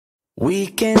We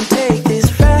can take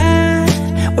this ride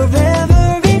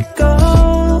wherever it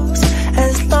goes,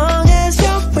 as long as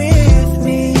you're with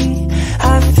me.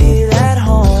 I feel at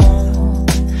home.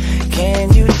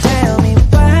 Can you tell me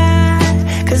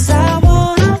why? 'Cause I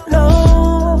wanna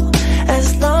know.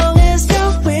 As long as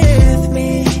you're with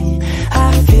me,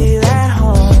 I feel at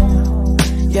home.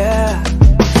 Yeah,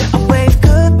 I wave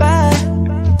goodbye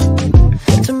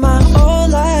to my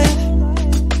old life.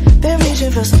 Been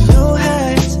reaching for some new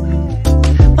heights.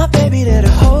 My baby there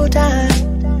the whole time,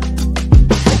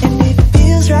 and it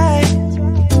feels right.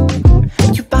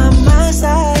 You by my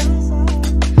side.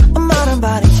 I'm out on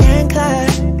body and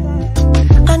Clyde.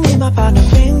 I need my partner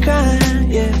in crime,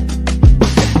 yeah.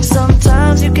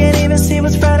 Sometimes you can't even see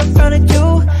what's right in front of you.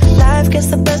 Life gets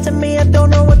the best of me, I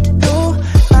don't know what to do.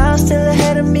 Miles still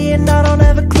ahead of me and I don't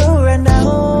have a clue right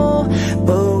now.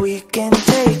 But we can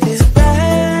take this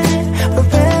ride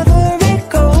wherever it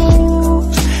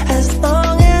goes, as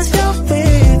long as you're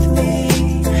with me.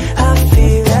 I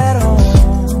feel at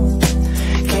home.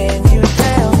 Can you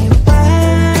tell me why?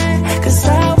 'Cause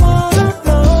I wanna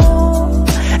know.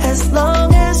 As long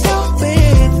as you're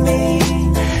with me,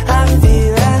 I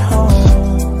feel at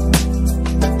home.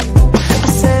 I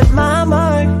set my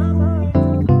mark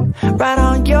right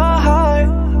on your heart.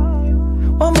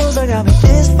 One moves that got me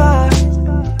this far.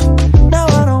 Now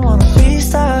I don't wanna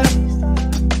restart.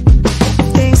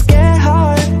 Things get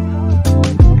hard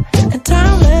and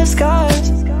time left scars.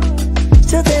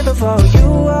 Still there before you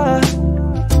are.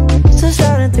 Still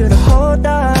shining through the whole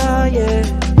dark, yeah.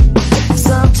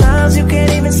 Sometimes you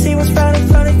can't even see what's right in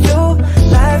front of you.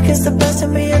 Life gets the best of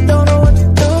me, I don't know what to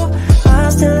do.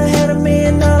 I'm still ahead of me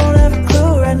and I don't have a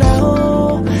clue right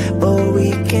now. But we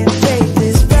can take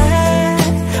this ride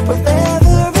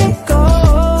wherever it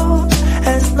goes,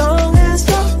 as long as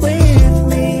you're with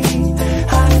me.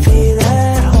 I feel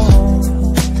at home.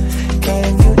 Can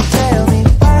you tell me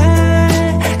why?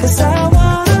 'Cause I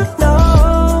wanna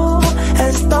know.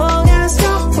 As long as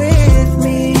you're with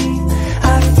me,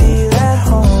 I feel at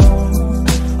home.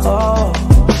 Oh,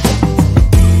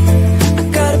 I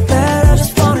got it bad, I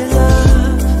just wanted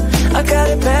love. I got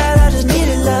it bad, I just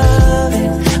needed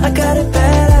loving. I got it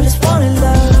bad, I just wanted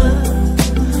love.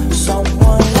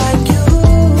 Someone like you.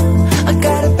 I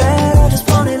got it bad, I just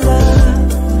wanted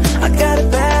love. I got it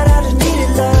bad, I just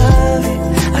needed loving.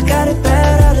 I got it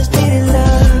bad, I just needed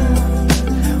love.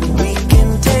 We can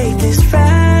take this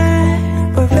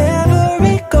ride wherever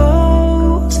it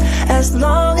goes, as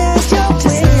long as you're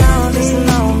with me.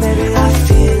 Baby, I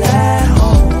feel at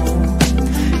home.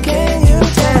 Can you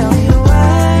tell me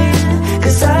why?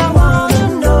 'Cause I wanna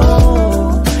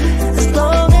know. As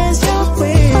long as you're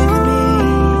with me,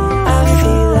 I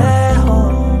feel at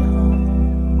home.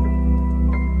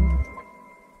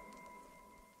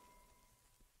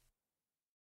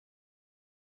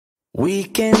 We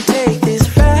can take this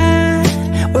ride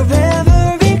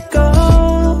wherever it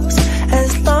goes,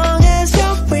 as long as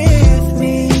you're with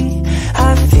me.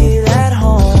 I feel at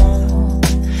home.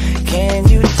 Can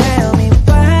you tell me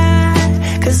why?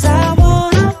 'Cause I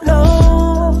wanna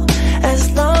know. As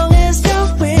long as you're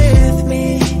with me,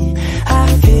 I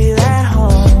feel at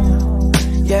home.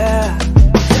 Yeah,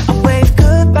 I wave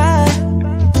goodbye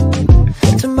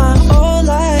to my old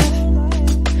life.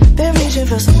 Been reaching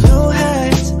for some new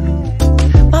heights.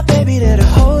 My baby there the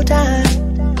whole time,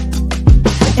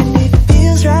 and it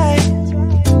feels right.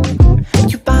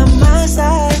 You by my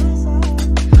side.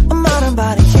 I'm out on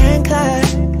body and Clyde.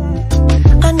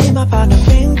 I need my partner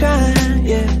in crime,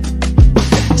 yeah.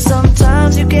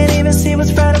 Sometimes you can't even see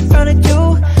what's right in front of you.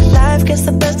 Life gets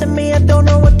the best of me, I don't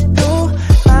know what to do.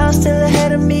 Miles still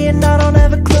ahead of me and I don't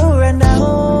have a clue right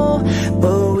now.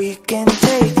 But we can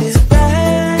take this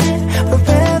ride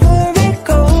wherever it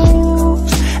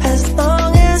goes, as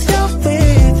long as you're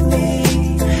with me.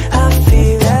 I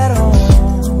feel at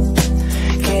home.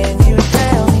 Can you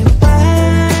tell me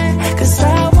why? 'Cause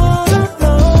I wanna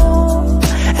know.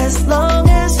 As long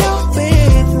as you're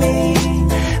with me,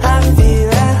 I feel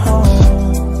at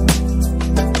home.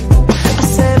 I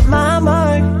set my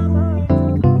mark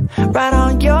right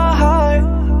on your heart.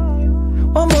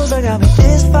 One moves that got me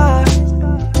this far.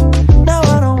 Now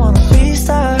I don't wanna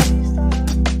restart.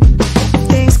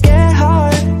 Things get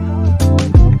hard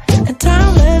and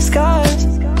time left scars.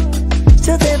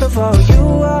 Still there before you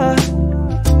are.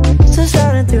 Still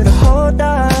shining through the whole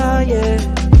dark, yeah.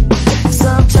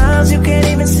 Sometimes you can't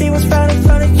even see what's right in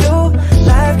front of you.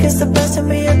 Life gets the best of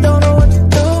me, I don't know what to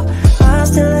do. I'm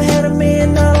still ahead of me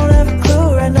and I don't have a clue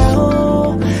right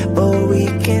now. But we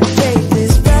can take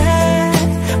this ride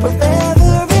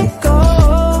wherever it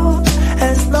goes,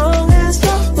 as long as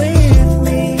you're with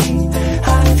me.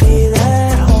 I feel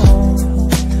at home.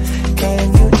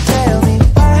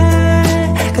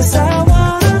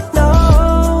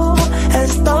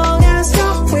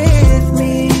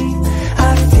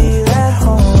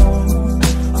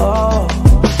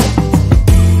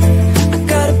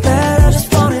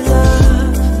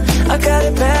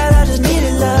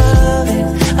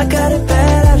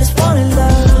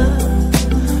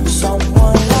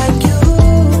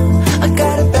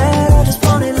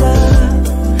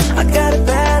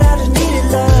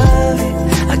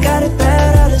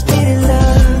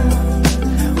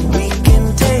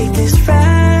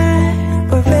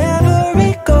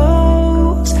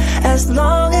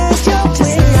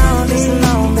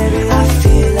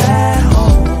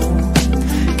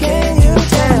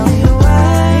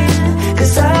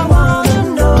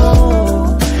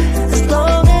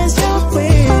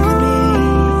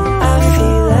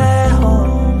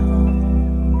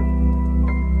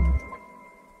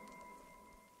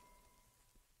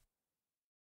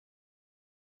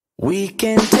 We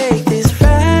can take this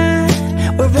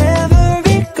ride wherever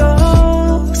it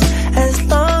goes. As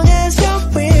long as you're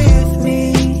with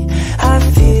me, I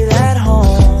feel at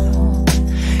home.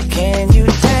 Can you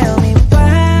tell me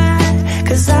why?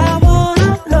 'Cause I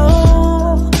wanna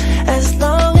know. As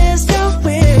long as you're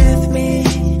with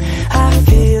me, I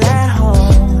feel at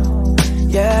home.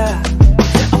 Yeah.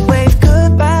 I wave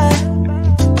goodbye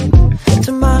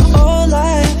to my old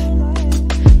life.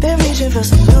 Been reaching for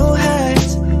some new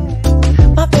heights.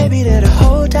 My baby there the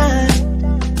whole time,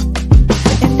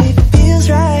 and it feels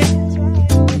right.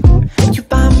 You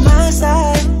by my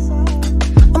side.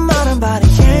 I'm out on body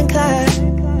and Clyde.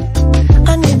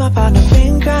 I need my partner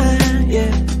in crime,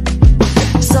 yeah.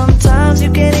 Sometimes you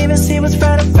can't even see what's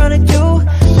right in front of you.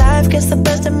 Life gets the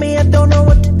best of me, I don't know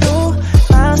what to do.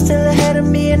 Miles still ahead of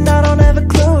me and I don't have a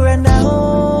clue right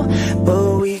now.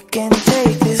 But we can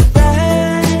take this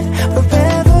ride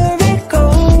wherever it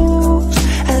goes.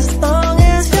 As long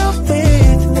as you're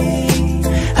with me,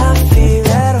 I feel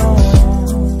at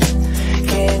home.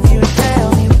 Can you tell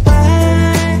me why?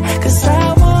 'Cause I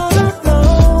wanna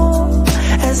know.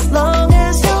 As long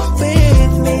as you're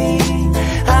with me,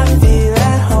 I feel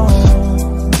at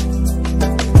home.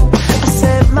 I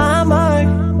set my mark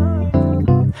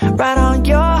right on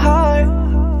your heart.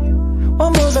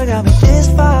 One move that got me this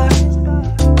far.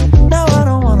 Now I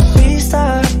don't wanna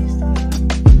restart.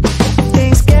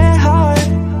 Things get hard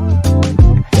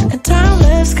and time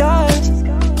left scars.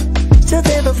 Still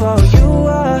there before you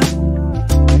are.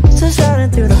 Still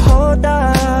shining through the whole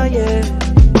dark, yeah.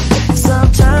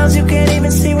 Sometimes you can't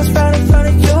even see what's right in front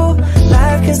of you.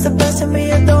 Life gets the best of me,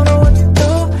 I don't know what to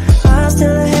do. I'm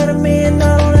still ahead of me and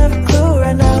I don't have a clue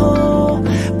right now.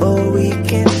 But we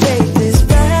can take this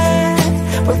ride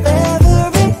wherever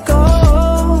it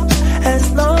goes. As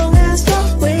long as you're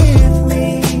with me,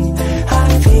 I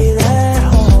feel at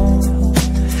home.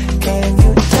 Can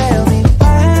you tell me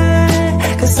why?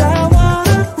 'Cause I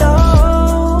wanna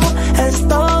know. As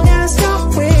long as you're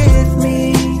with me,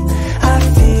 I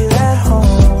feel at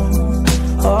home.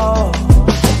 Oh,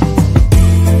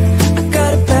 I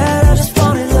got it bad, I just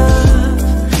wanted love.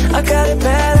 I got it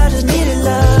bad, I just needed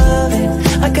love. And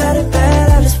I got it bad,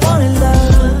 I just wanted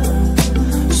love.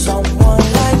 Someone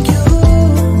like you.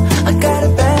 I got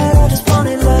it bad, I just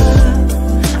wanted love.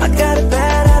 I got it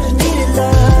bad, I just needed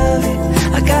love. And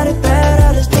I got it bad, I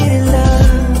just needed love.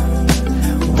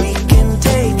 We can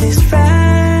take this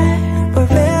ride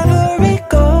wherever it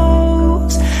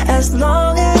goes. As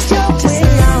long as you're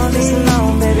with me,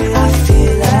 baby, I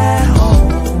feel at home.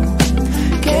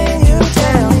 Can you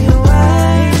tell me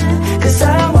why? 'Cause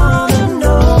I wanna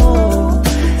know.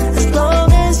 As long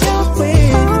as you're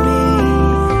with me,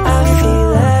 I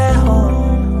feel at home.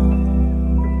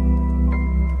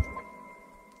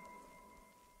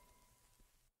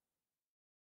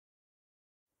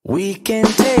 We can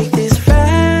take this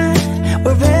ride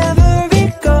wherever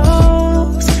it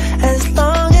goes. As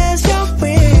long as you're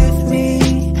with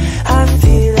me, I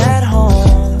feel at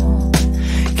home.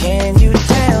 Can you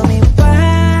tell me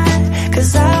why?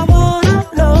 'Cause I wanna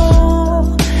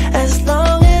know. As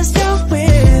long as you're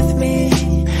with me,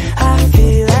 I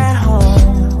feel at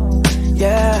home.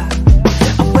 Yeah.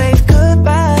 I wave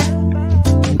goodbye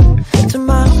to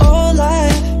my old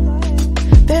life.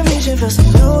 Been reaching for some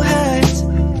new heights.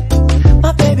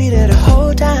 My baby there the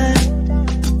whole time,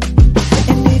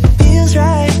 and it feels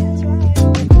right.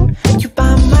 You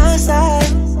by my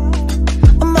side.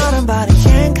 I'm out on body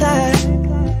and Clyde.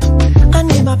 I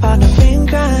need my partner in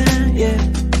crime, yeah.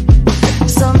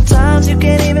 Sometimes you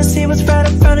can't even see what's right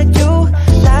in front of you.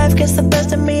 Life gets the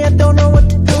best of me, I don't know what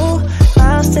to do.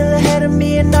 Miles still ahead of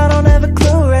me and I don't have a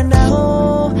clue right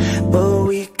now. But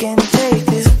we can take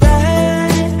this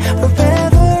ride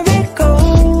wherever it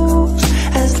goes.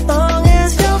 As long as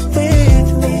you're with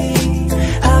me,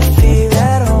 I feel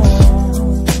at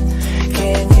home.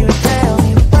 Can you tell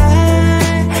me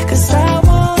why? 'Cause I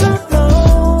wanna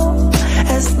know.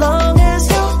 As long as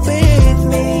you're with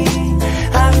me,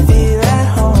 I feel at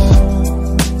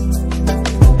home.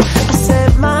 I set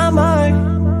my mark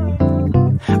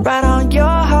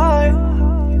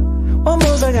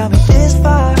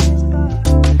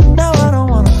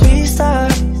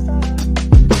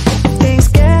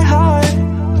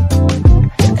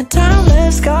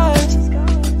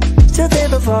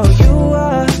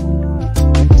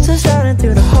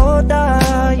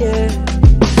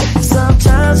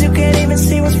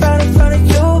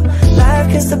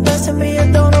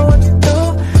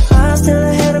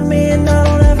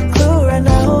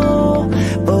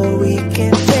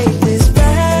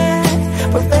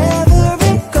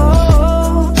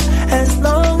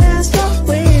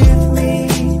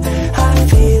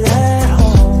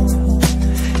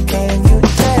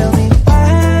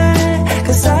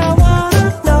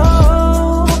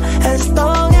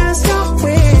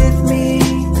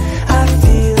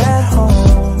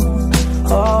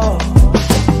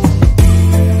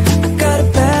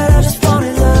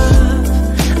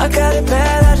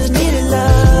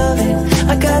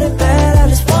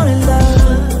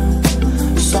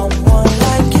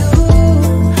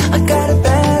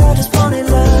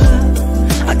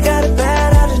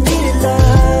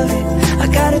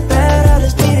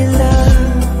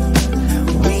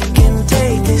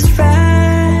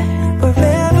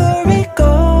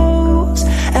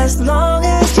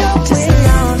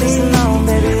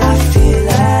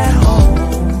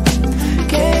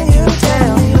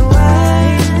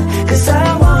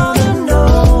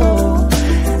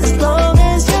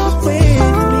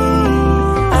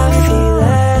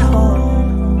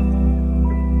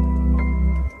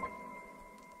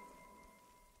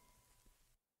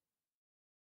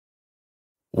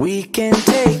We can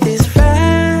take this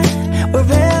ride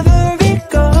wherever it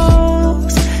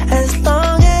goes. As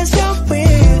long as you're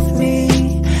with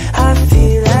me, I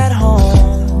feel at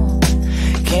home.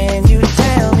 Can you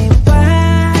tell me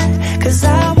why? 'Cause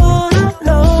I wanna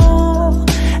know.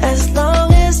 As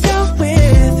long as you're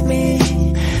with me,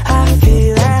 I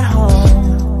feel at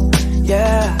home.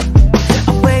 Yeah.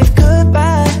 I wave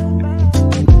goodbye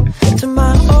to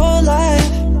my old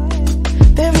life.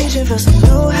 Been reaching for some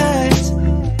new heights.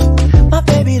 My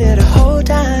baby there the whole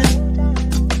time,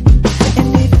 and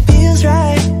it feels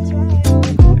right.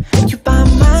 You by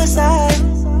my side.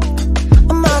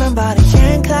 I'm out on body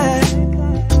and Clyde.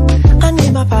 I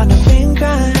need my partner in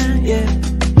crime, yeah.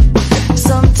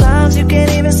 Sometimes you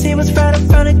can't even see what's right in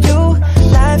front of you.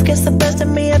 Life gets the best of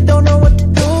me, I don't know what to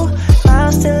do.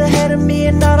 Miles still ahead of me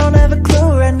and I don't have a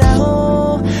clue right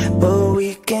now. But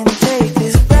we can take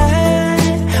this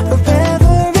ride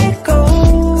wherever it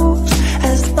goes.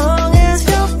 As long as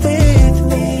you're with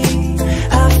me,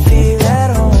 I feel at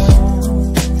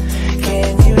home.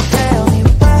 Can you tell me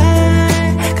why?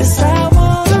 'Cause I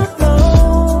wanna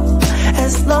know.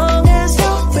 As long as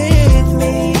you're with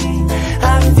me,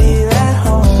 I feel at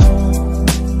home.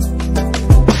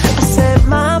 I set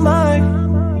my mark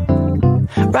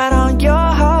right on your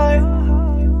heart.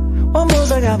 One moves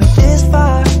that got me this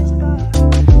far.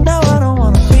 Now I don't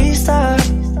wanna restart.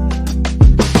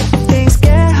 Things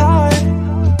get hard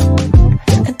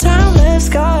and timeless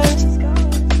scars.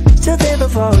 Still there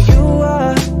before you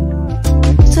are.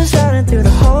 Still shining through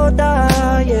the whole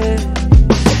dark, yeah.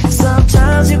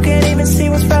 Sometimes you can't even see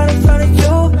what's right in front of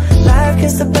you. Life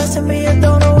gets the best of me, I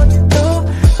don't